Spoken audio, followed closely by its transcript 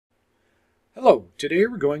Hello, today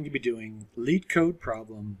we're going to be doing LeetCode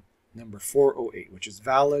problem number 408, which is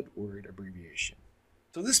valid word abbreviation.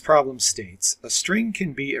 So this problem states, a string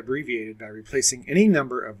can be abbreviated by replacing any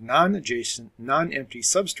number of non-adjacent, non-empty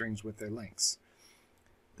substrings with their lengths.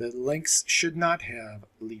 The lengths should not have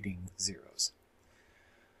leading zeros.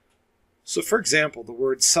 So for example, the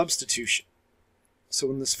word substitution. So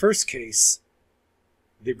in this first case,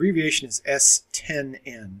 the abbreviation is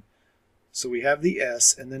S10N. So we have the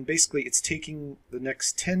S, and then basically it's taking the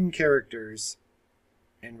next 10 characters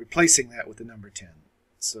and replacing that with the number 10.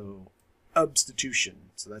 So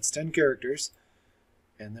ubstitution. So that's 10 characters,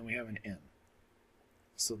 and then we have an N.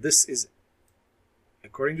 So this is,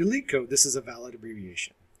 according to LeetCode, this is a valid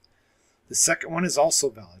abbreviation. The second one is also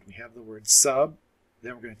valid. We have the word sub,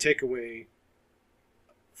 then we're going to take away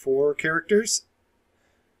 4 characters.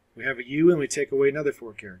 We have a U, and we take away another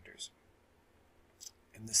 4 characters.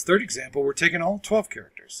 In this third example, we're taking all 12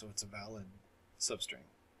 characters, so it's a valid substring.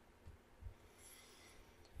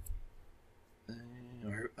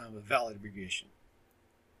 Or a valid abbreviation.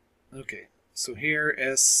 Okay, so here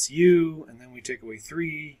SU, and then we take away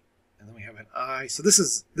 3, and then we have an I. So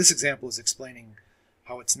this example is explaining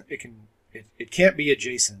how it can't be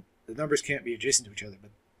adjacent. The numbers can't be adjacent to each other,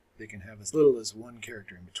 but they can have as little as 1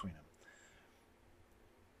 character in between them.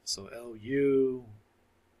 So LU.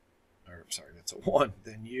 Or, sorry, that's a 1,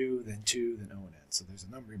 then U, then 2, then O and N. So there's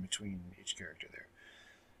a number in between each character there.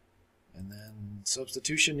 And then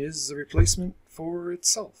substitution is a replacement for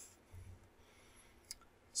itself.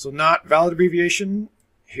 So not valid abbreviation.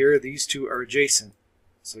 Here, these two are adjacent.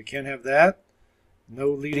 So we can't have that. No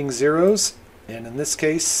leading zeros. And in this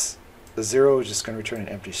case, the 0 is just going to return an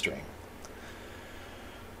empty string.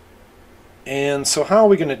 And so how are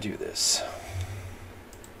we going to do this?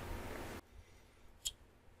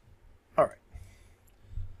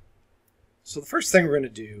 So the first thing we're going to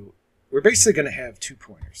do, we're basically going to have 2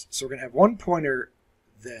 pointers. So we're going to have one pointer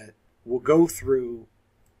that will go through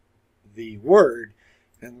the word,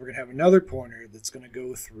 and we're going to have another pointer that's going to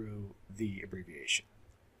go through the abbreviation.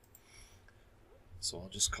 So I'll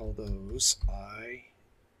just call those I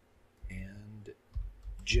and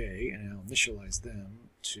J, and I'll initialize them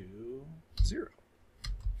to 0.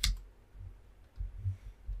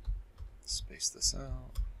 Space this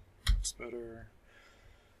out, looks better.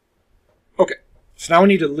 Okay, so now we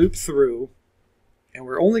need to loop through, and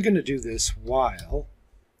we're only going to do this while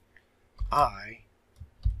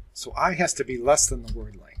so I has to be less than the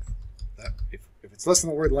word length. That if it's less than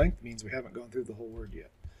the word length, it means we haven't gone through the whole word yet.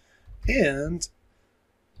 And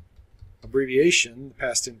abbreviation, the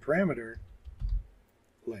passed-in parameter,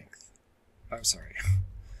 length. I'm sorry.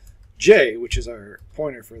 J, which is our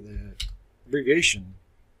pointer for the abbreviation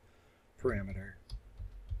parameter,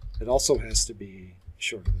 it also has to be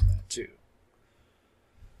shorter than that too.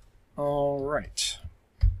 All right.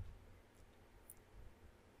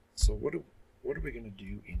 So what are we going to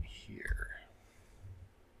do in here?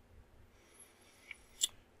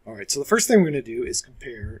 All right, so the first thing we're going to do is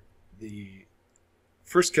compare the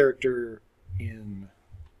first character in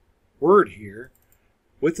word here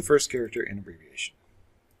with the first character in abbreviation.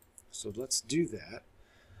 So let's do that.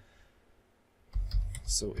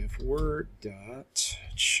 So if word dot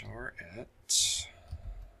char at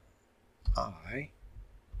I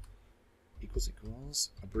equals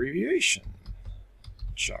abbreviation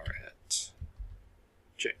char at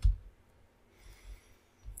J.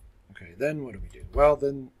 Okay, then what do we do? Well,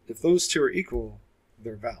 then if those two are equal,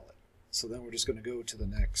 they're valid. So then we're just going to go to the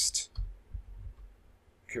next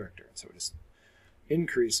character. So we just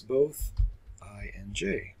increase both I and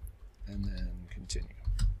J, and then continue.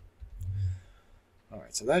 All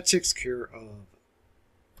right, so that takes care of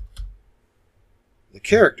the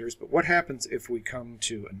characters, but what happens if we come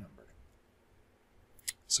to a number?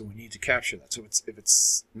 So we need to capture that. So if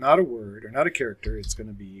it's not a word or not a character, it's going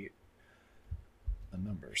to be a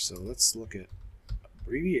number. So let's look at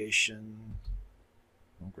abbreviation.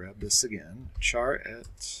 We'll grab this again. Char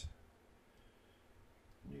at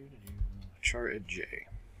J.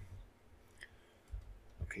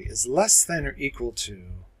 Okay, is less than or equal to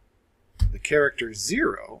the character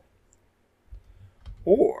 0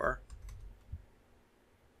 or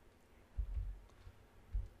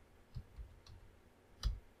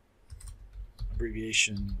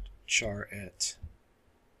abbreviation char at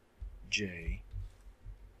J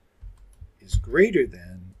is greater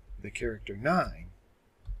than the character 9,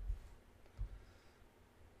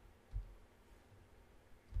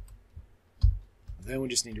 then we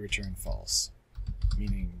just need to return false,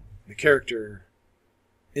 meaning the character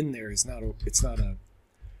in there is not a, it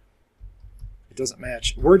doesn't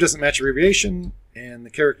match, word doesn't match abbreviation, and the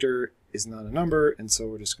character is not a number, and so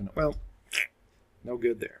we're just going to, well, No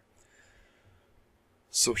good there.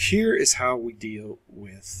 So here is how we deal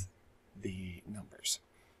with the numbers.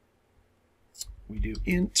 We do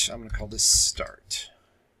int, I'm going to call this start,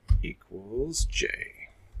 equals j.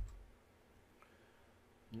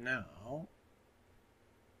 Now,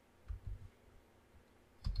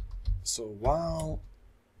 so while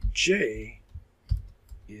j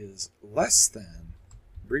is less than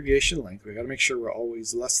abbreviation length, we got to make sure we're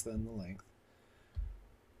always less than the length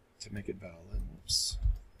to make it valid. Oops.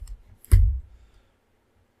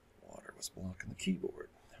 Water was blocking the keyboard.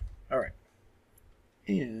 All right.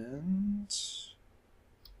 And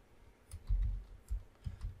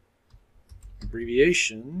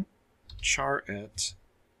abbreviation char at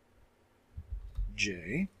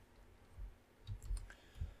j.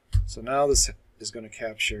 So now this is going to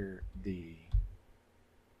capture the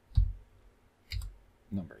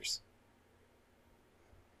numbers.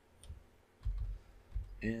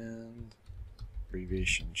 And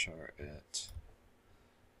abbreviation char at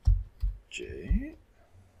j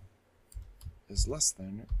is less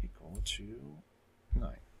than or equal to 9.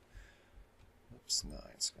 Oops, 9,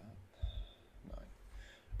 Scott. 9.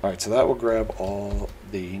 All right, so that will grab all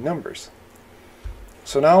the numbers.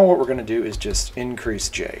 So now what we're going to do is just increase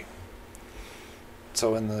j.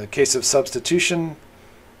 So in the case of substitution,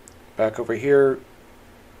 back over here,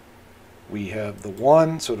 we have the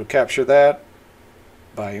 1, so it'll capture that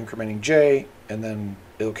by incrementing j, and then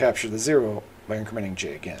it'll capture the 0 by incrementing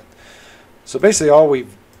j again. So basically all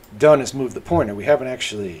we've done is move the pointer. We haven't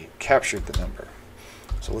actually captured the number.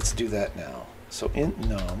 So let's do that now. So int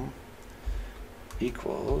num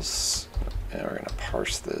equals, and we're going to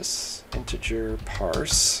parse this, integer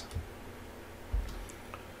parse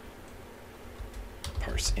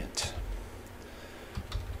int.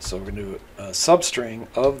 So we're going to do a substring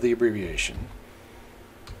of the abbreviation.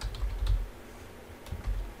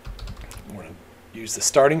 We're going to use the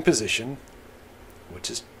starting position, which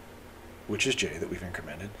is j that we've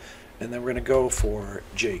incremented, and then we're going to go for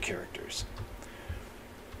j characters.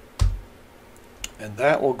 And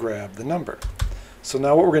that will grab the number. So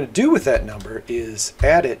now what we're going to do with that number is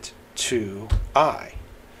add it to I.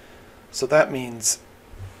 So that means,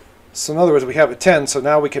 so in other words, we have a 10, so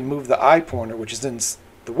now we can move the I pointer, which is in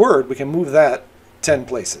the word, we can move that 10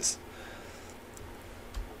 places.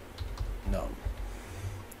 Num.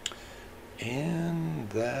 And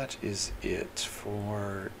that is it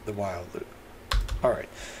for the while loop. All right,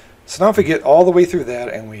 so now if we get all the way through that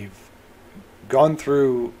and we've gone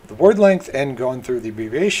through the word length and gone through the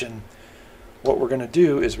abbreviation, what we're going to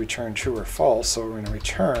do is return true or false. So we're going to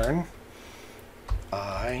return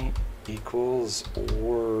I equals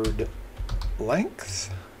word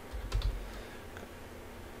length,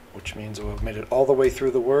 which means we'll have made it all the way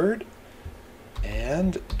through the word,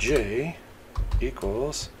 and j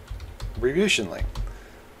equals abbreviation length.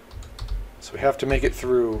 So we have to make it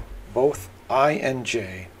through both I and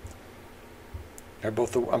j, or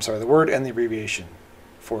both the, I'm sorry, the word and the abbreviation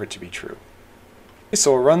for it to be true. Okay,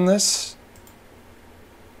 so we'll run this.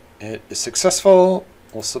 It is successful.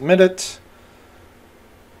 We'll submit it.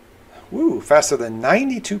 Woo, faster than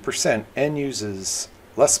 92% and uses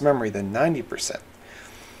less memory than 90%.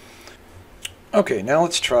 Okay, now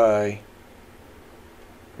let's try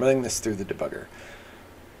running this through the debugger.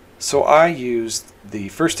 So I used the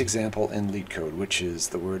first example in LeetCode, which is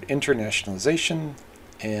the word internationalization,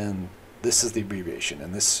 and this is the abbreviation,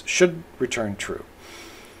 and this should return true.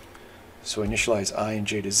 So initialize I and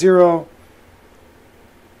j to 0,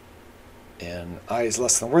 and I is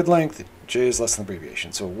less than word length, j is less than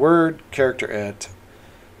abbreviation. So word character at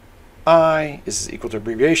I is equal to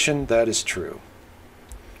abbreviation, that is true.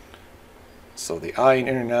 So the I in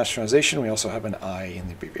internationalization, we also have an I in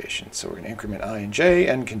the abbreviation. So we're going to increment I and j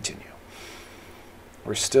and continue.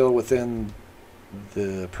 We're still within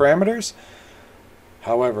the parameters.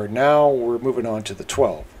 However, now we're moving on to the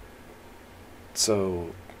 12.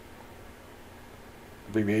 So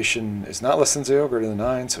abbreviation is not less than 0, greater than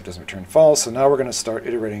 9, so it doesn't return false. So now we're going to start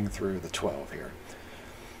iterating through the 12 here.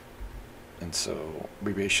 And so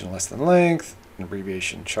abbreviation less than length, an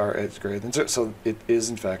abbreviation char is greater than 0. So it is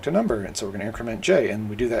in fact a number, and so we're going to increment j, and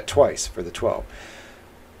we do that twice for the 12.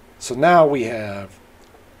 So now we have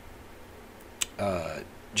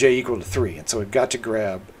j equal to 3, and so we've got to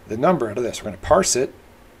grab the number out of this. We're going to parse it,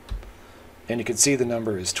 and you can see the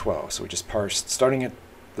number is 12. So we just parsed starting at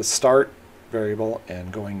the start variable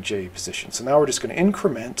and going j position. So now we're just going to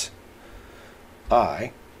increment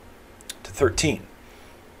I to 13.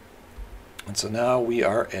 And so now we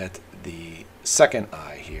are at the second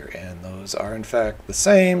I here, and those are in fact the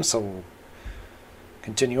same. So we'll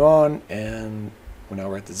continue on, and now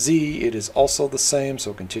we're at the z. It is also the same,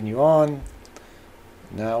 so continue on.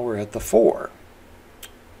 Now we're at the 4.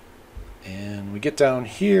 And we get down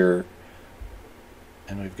here,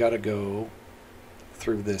 and we've got to go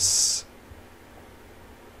through this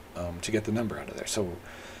to get the number out of there. So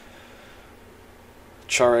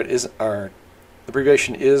char is our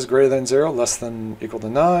abbreviation is greater than 0, less than equal to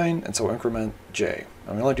 9, and so increment j.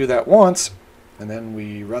 And we only do that once, and then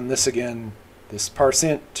we run this again, this parse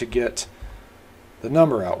int, to get the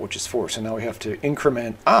number out, which is 4. So now we have to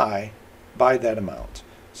increment I by that amount.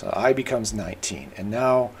 So I becomes 19, and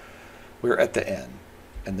now we're at the n.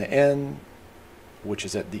 And the n, which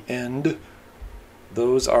is at the end,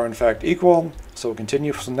 those are in fact equal. So we'll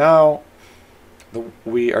continue. So now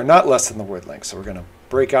we are not less than the word length. So we're going to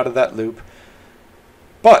break out of that loop.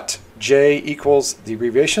 But j equals the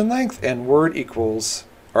abbreviation length, and word equals,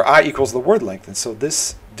 or I equals the word length. And so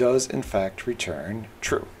this does in fact return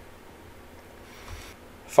true.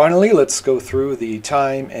 Finally, let's go through the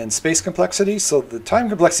time and space complexity. So the time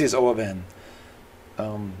complexity is O of n.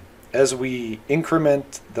 As we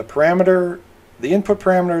increment the parameter, the input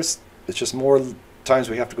parameters, it's just more times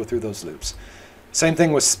we have to go through those loops. Same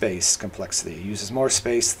thing with space complexity. It uses more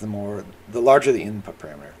space the larger the input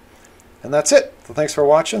parameter. And that's it. So thanks for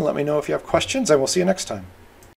watching. Let me know if you have questions, and we'll see you next time.